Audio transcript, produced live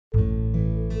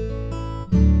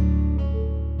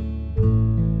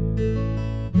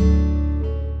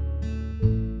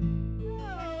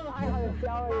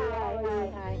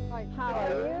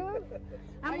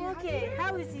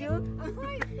How is you? I'm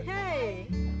fine. Hey.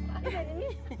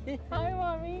 Hi,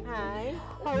 Mommy. Hi.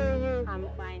 How are you? I'm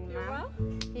fine, You Mom. well?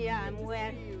 Yeah, I'm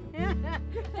well.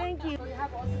 Thank you. So you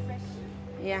have also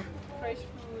Yeah. fresh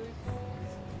foods.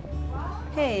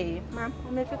 Hey, Mom.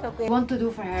 What want to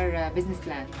do for her business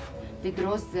plan? Did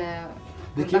Rose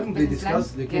They came, they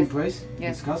discussed, they came yes. twice,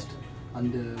 Yes. discussed,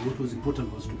 and what was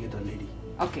important was to get a lady.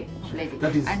 Okay, lady.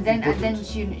 That is and then important.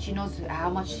 she knows how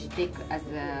much she take as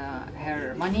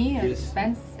her money, her Yes.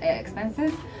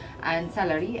 expenses, and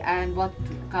salary, and what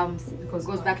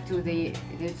goes back to the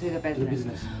business. The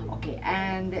business. Okay,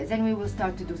 and then we will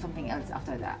start to do something else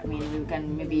after that. I mean, we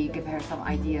can maybe give her some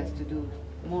ideas to do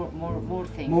more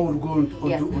things. More going on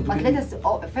Yes, to but let us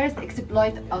first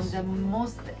exploit on the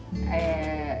most,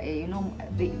 you know,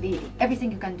 the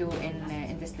everything you can do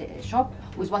in this shop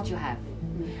with what you have,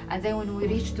 and then when we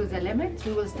reach to the limit,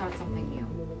 we will start something new.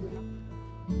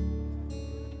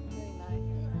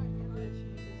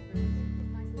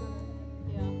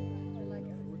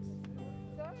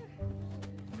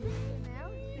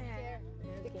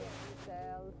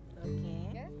 Okay.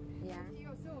 Yes? Yeah. See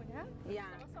you soon, huh? Yeah.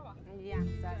 Sawa. Yeah.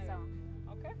 Sasa.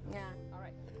 Okay? Yeah. All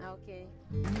right. Okay.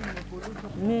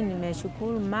 Mimi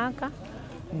nimeshukuru Maka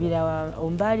bila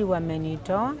umbali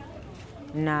wamenitoa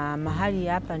na mahali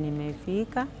hapa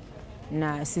nimefika,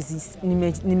 na sisi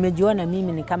nimejiona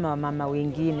mimi ni kama wamama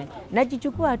wengine.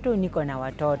 Najichukua tu, niko na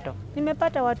watoto.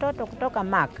 Nimepata watoto kutoka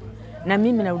Maka, na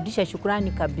mimi narudisha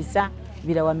shukrani kabisa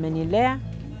bila wamenilea.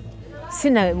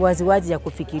 Sina waziwazi ya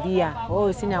kufikiria,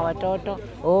 sina watoto,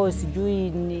 sijui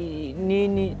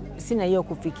nini, sina hiyo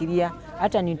kufikiria.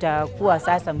 Hata nitakuwa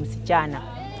sasa msichana.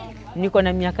 Niko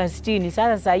na miaka 60,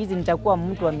 sasa saa hizi nitakuwa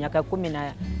mtu wa miaka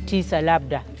 19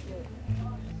 labda.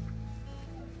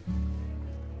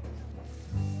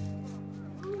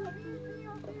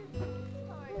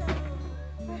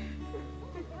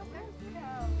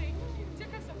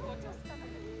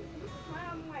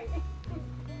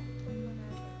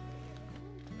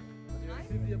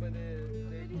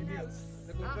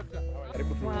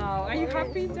 Wow, are you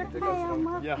happy, Jack?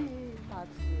 Yeah.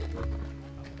 That's good.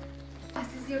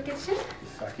 This is your kitchen?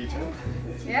 Our kitchen.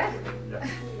 Yeah? Yeah.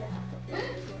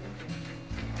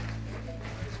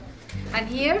 And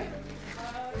here?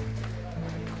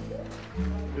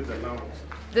 This is the lounge.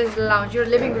 This is the lounge, your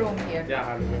living room here.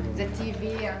 Yeah, The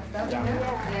TV and stuff. Yeah.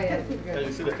 Yeah. And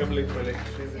you see the cabling for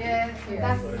electricity. Yes,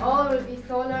 that's all will be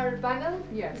solar panel.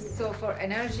 Yes. So for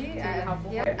energy, have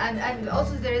both. yeah. And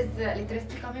also there is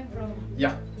electricity coming from.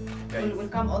 Yeah. Will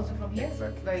come also from here.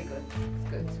 Exactly. Very good. It's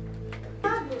good.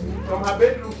 From her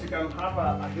bedroom, she can have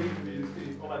a great view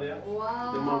over there.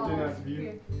 Wow. The mountainous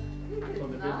view.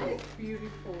 From the bedroom. Nice,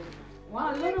 beautiful.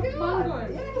 Wow, a lot of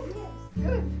mangoes. Yes,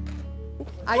 good.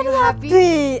 Are you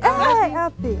happy?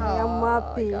 Happy. Oh, I'm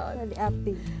happy. God. Very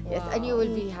happy. Yes, and you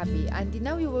will be happy. And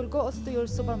now you will go also to your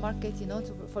supermarket, you know,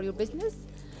 for your business.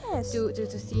 Yes.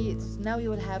 To see it. Now you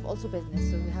will have also business,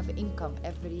 so you have income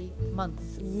every month.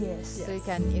 Yes. So you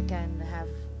can have,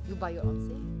 you buy your own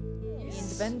thing. Be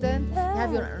independent. You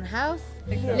have your own house,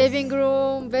 living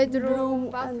room, bedroom,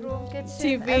 bathroom,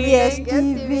 kitchen. TV. Yes,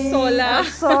 everything. TV. Solar.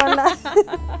 Solar.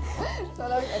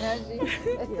 Solar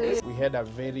energy. We had a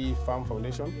very firm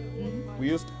foundation. We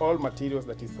used all materials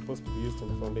that is supposed to be used in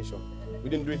the foundation. We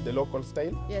didn't do it the local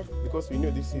style. Yes. Because we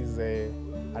knew this is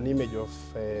an image of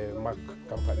Merck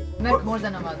company. Merck more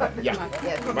than a mother. Yeah.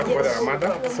 Yes. Merck more than a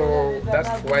mother. So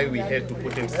that's why we had to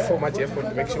put in so much effort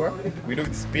to make sure we do it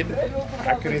with speed,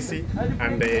 accuracy,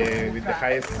 and with the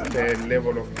highest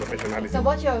level of professionalism. So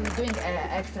what you're doing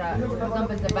extra, for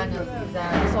example, the panel,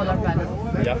 the solar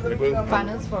panel. Yeah, we're going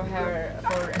Panels for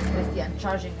electricity and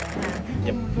charging her hand.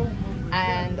 Yep.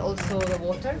 And also the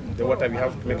water. The water, we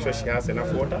have to make sure she has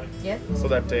enough water. Yes. So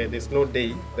that there's no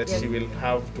day that Yes. she will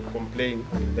have to complain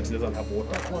that she doesn't have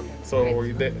water. Water. So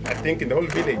Right. I think in the whole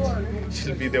village,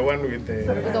 she'll be the one with the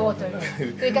With the water. So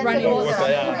you can running sell water.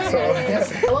 Yeah.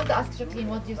 So I want to ask Jacqueline,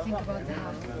 what do you think about the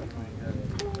house?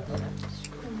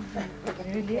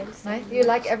 Really nice. You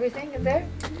like everything in there?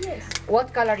 Yes.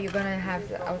 What color are you gonna have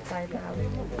outside the house?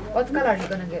 What color are you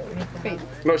gonna make the house?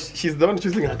 no, she's the one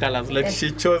choosing her colors. Like Yes.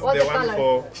 she chose What the the one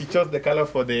colours? she chose the color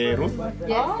for the roof,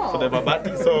 Yes. for the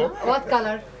babati. So What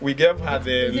color? we gave her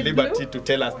the Is it liberty blue? to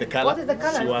tell us the color What is the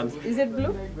colour? she wants. Is it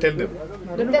blue? Tell them.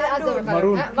 Tell us the color.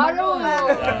 Maroon. Maroon.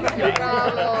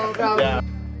 Bravo, bravo. Yeah.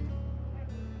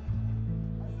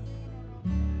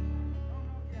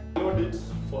 Load it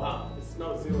for her. It's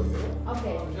now 0, 0.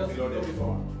 Okay. Just load it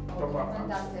for her. Top up.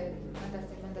 Fantastic.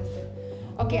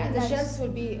 Okay, and the shelves will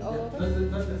be all over?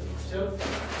 That's the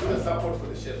shelf. Do the support for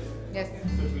the shelf. Yes.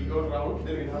 So it will go round,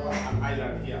 then we have an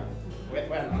island here. Where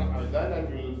an island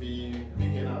will be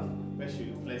big enough where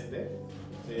she will place the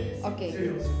Okay.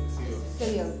 cereals.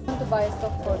 Cereal. I want to buy a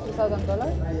stock for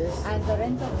 $2,000 and the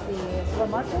rent of the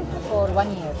supermarket for 1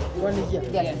 year. 1 year.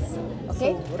 Yes.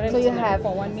 Okay. Rent So you have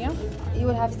for 1 year. you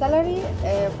will have salary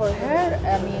for her.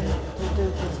 I mean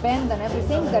to spend and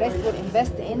everything. The rest will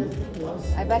invest in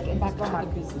back in the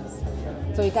supermarket business.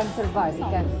 So you can survive. You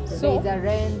can pay the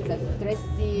rent, the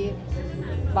electricity,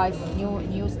 buy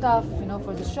new stuff, you know,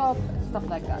 for the shop, stuff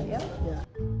like that. Yeah.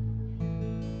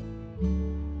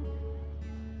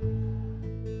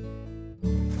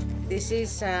 This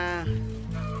is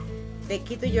the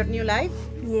key to your new life,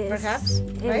 Yes. perhaps,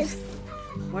 Yes. right?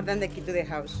 More than the key to the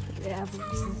house. Yeah.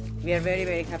 We are very,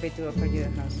 very happy to offer you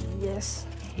the house. Yes.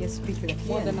 Yes, speak for the key.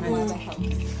 More than a mother house.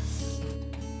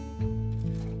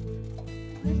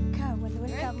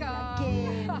 Welcome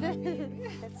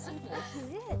again. That's so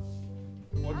nice.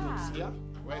 What rooms here,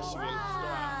 where she will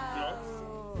store her clothes.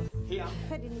 Here,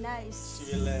 Very nice.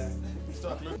 she will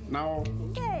store clothes. Now,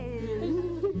 Okay.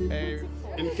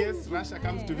 in case Rasha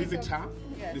comes to visit her,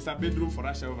 there's a bedroom for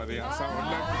Rasha over there. So I would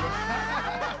like to go.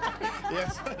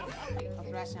 Yes. Of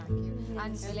Rasha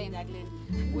and Elaine.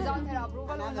 Without her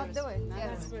approval, we will not do it.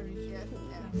 Yes.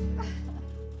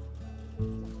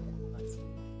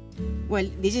 Well,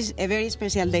 this is a very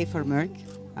special day for Merck.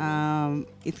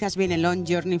 It has been a long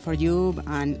journey for you,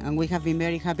 and we have been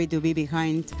very happy to be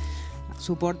behind,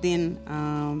 supporting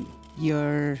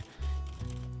your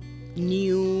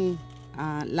new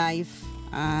life.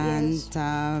 And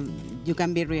you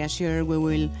can be reassured we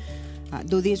will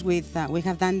do this with, we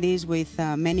have done this with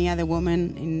many other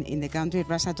women in the country.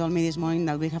 Rasha told me this morning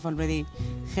that we have already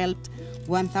helped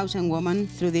 1,000 women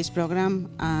through this program.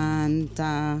 And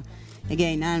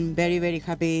again, I'm very, very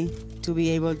happy to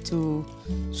be able to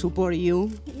support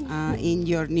you in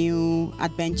your new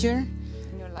adventure.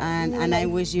 And I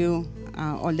wish you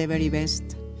all the very best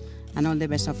and all the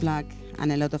best of luck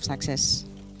and a lot of success.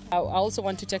 I also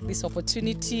want to take this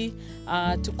opportunity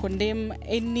to condemn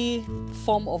any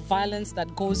form of violence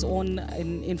that goes on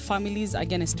in families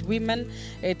against women.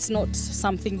 It's not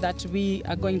something that we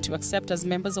are going to accept as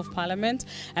members of parliament,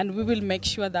 and we will make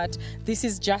sure that this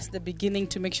is just the beginning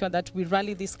to make sure that we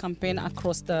rally this campaign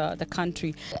across the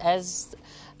country. As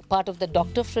part of the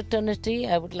doctor fraternity,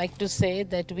 I would like to say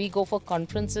that we go for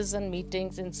conferences and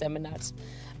meetings and seminars.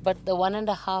 But the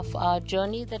 1.5 hour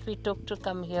journey that we took to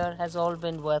come here has all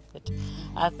been worth it.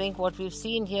 I think what we've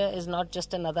seen here is not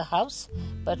just another house,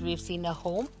 but we've seen a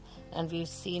home, and we've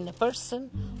seen a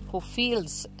person who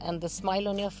feels, and the smile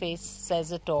on your face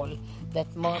says it all, that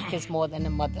Merck is more than a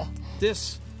mother.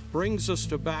 This brings us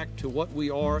back to what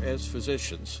we are as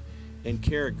physicians and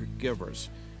caregivers.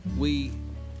 We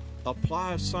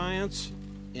apply science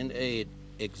in an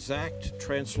exact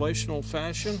translational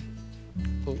fashion,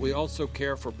 but we also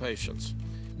care for patients.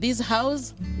 This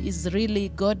house is really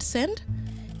God sent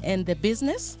and the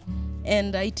business,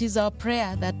 and it is our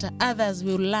prayer that others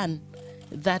will learn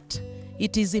that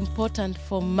it is important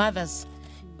for mothers,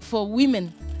 for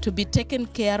women to be taken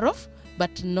care of,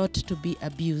 but not to be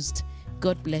abused.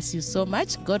 God bless you so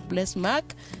much. God bless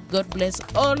Merck. God bless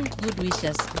all good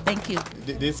wishes. Thank you.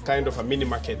 This kind of a mini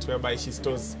market whereby she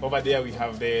stores. Over there we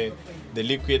have the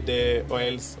liquid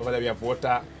oils. Over there we have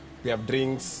water. We have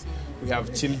drinks, we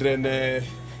have children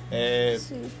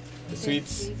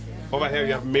sweets. Over here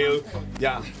we have milk.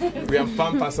 Yeah, we have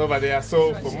pampers over there.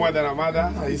 So for more than a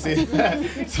mother, you see.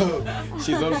 So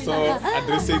she's also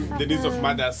addressing the needs of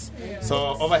mothers.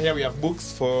 So over here we have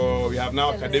books for, we have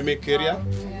now academic area.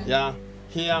 Yeah,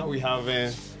 here we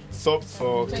have soaps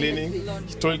for cleaning,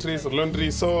 toiletries or laundry.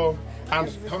 So,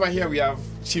 and over here we have,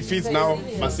 she feeds now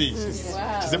Masi.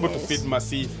 She's able to feed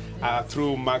Masi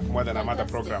through Merck More Than a Mother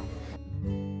program.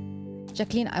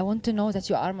 Jacqueline, I want to know that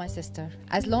you are my sister.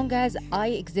 As long as I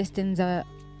exist in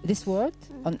this world,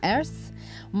 on earth,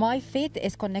 my faith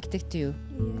is connected to you.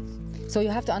 Yes. So you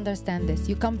have to understand this.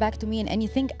 You come back to me in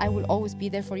anything, I will always be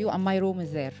there for you, and my room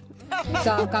is there.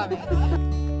 So I'm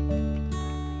coming.